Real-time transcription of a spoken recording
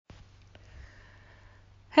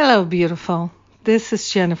Hello, beautiful. This is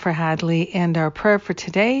Jennifer Hadley, and our prayer for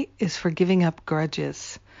today is for giving up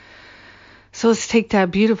grudges. So let's take that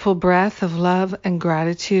beautiful breath of love and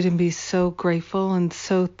gratitude and be so grateful and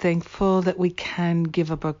so thankful that we can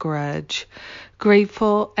give up a grudge.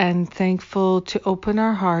 Grateful and thankful to open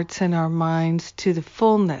our hearts and our minds to the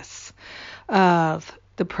fullness of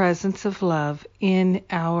the presence of love in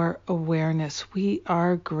our awareness. We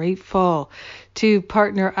are grateful to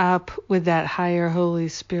partner up with that higher Holy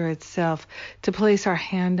Spirit self, to place our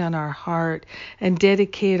hand on our heart and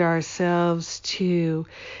dedicate ourselves to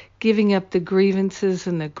giving up the grievances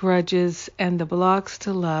and the grudges and the blocks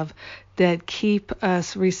to love that keep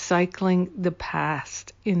us recycling the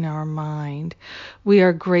past in our mind. We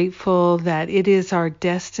are grateful that it is our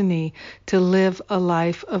destiny to live a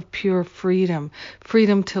life of pure freedom,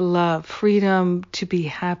 freedom to love, freedom to be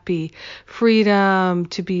happy, freedom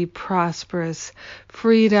to be prosperous,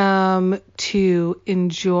 freedom to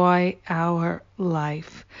enjoy our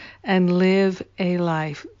life and live a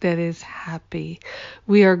life that is happy.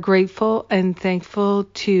 We are grateful and thankful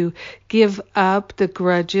to give up the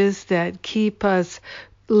grudges that keep us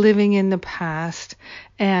living in the past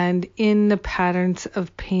and in the patterns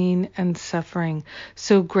of pain and suffering.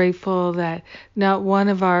 So grateful that not one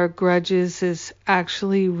of our grudges is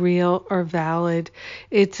actually real or valid.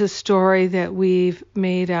 It's a story that we've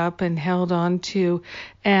made up and held on to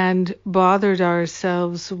and bothered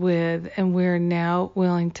ourselves with, and we're now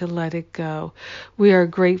willing to let it go. We are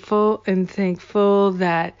grateful and thankful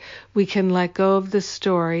that we can let go of the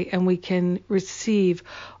story and we can receive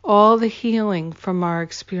all the healing from our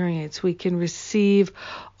experience. We can receive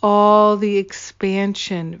all the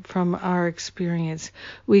expansion from our experience.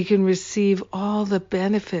 We can receive all the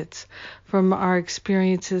benefits from our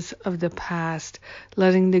experiences of the past.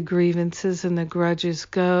 Letting the grievances and the grudges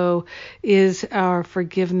go is our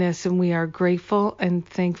forgiveness, and we are grateful and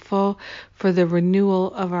thankful for the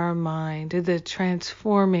renewal of our mind, the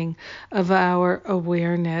transforming of our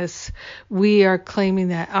awareness. We are claiming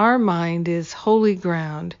that our mind is holy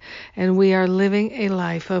ground, and we are living a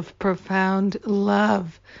life of profound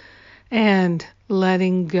love and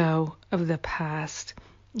letting go of the past.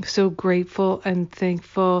 So grateful and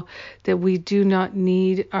thankful that we do not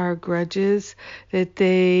need our grudges, that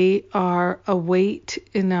they are a weight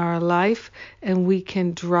in our life and we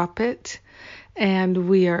can drop it. And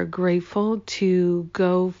we are grateful to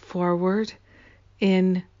go forward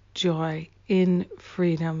in joy, in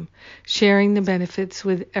freedom, sharing the benefits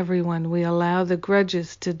with everyone. We allow the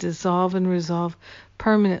grudges to dissolve and resolve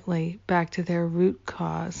permanently back to their root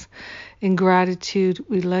cause. In gratitude,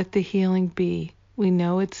 we let the healing be. We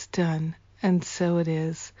know it's done, and so it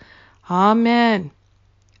is. Amen.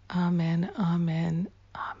 Amen. Amen.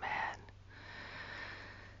 Amen.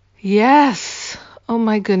 Yes. Oh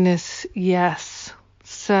my goodness. Yes.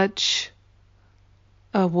 Such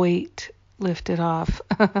a weight lifted off.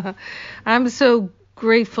 I'm so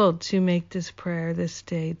grateful to make this prayer this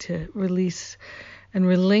day, to release and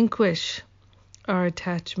relinquish our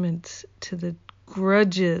attachments to the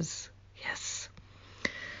grudges. Yes.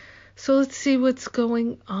 So let's see what's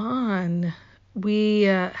going on. We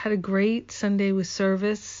had a great Sunday with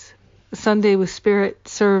Spirit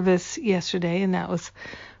service yesterday, and that was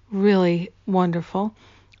really wonderful.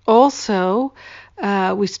 Also,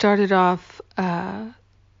 we started off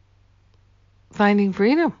Finding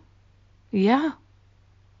Freedom. Yeah,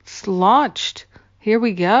 it's launched. Here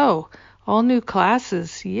we go. All new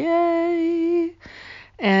classes. Yay!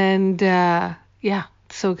 And yeah,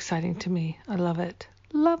 it's so exciting to me. I love it.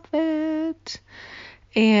 Love it.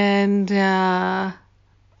 And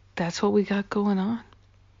that's what we got going on.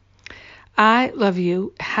 I love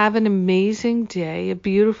you. Have an amazing day, a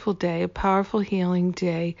beautiful day, a powerful healing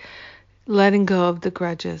day, letting go of the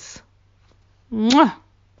grudges. Mwah!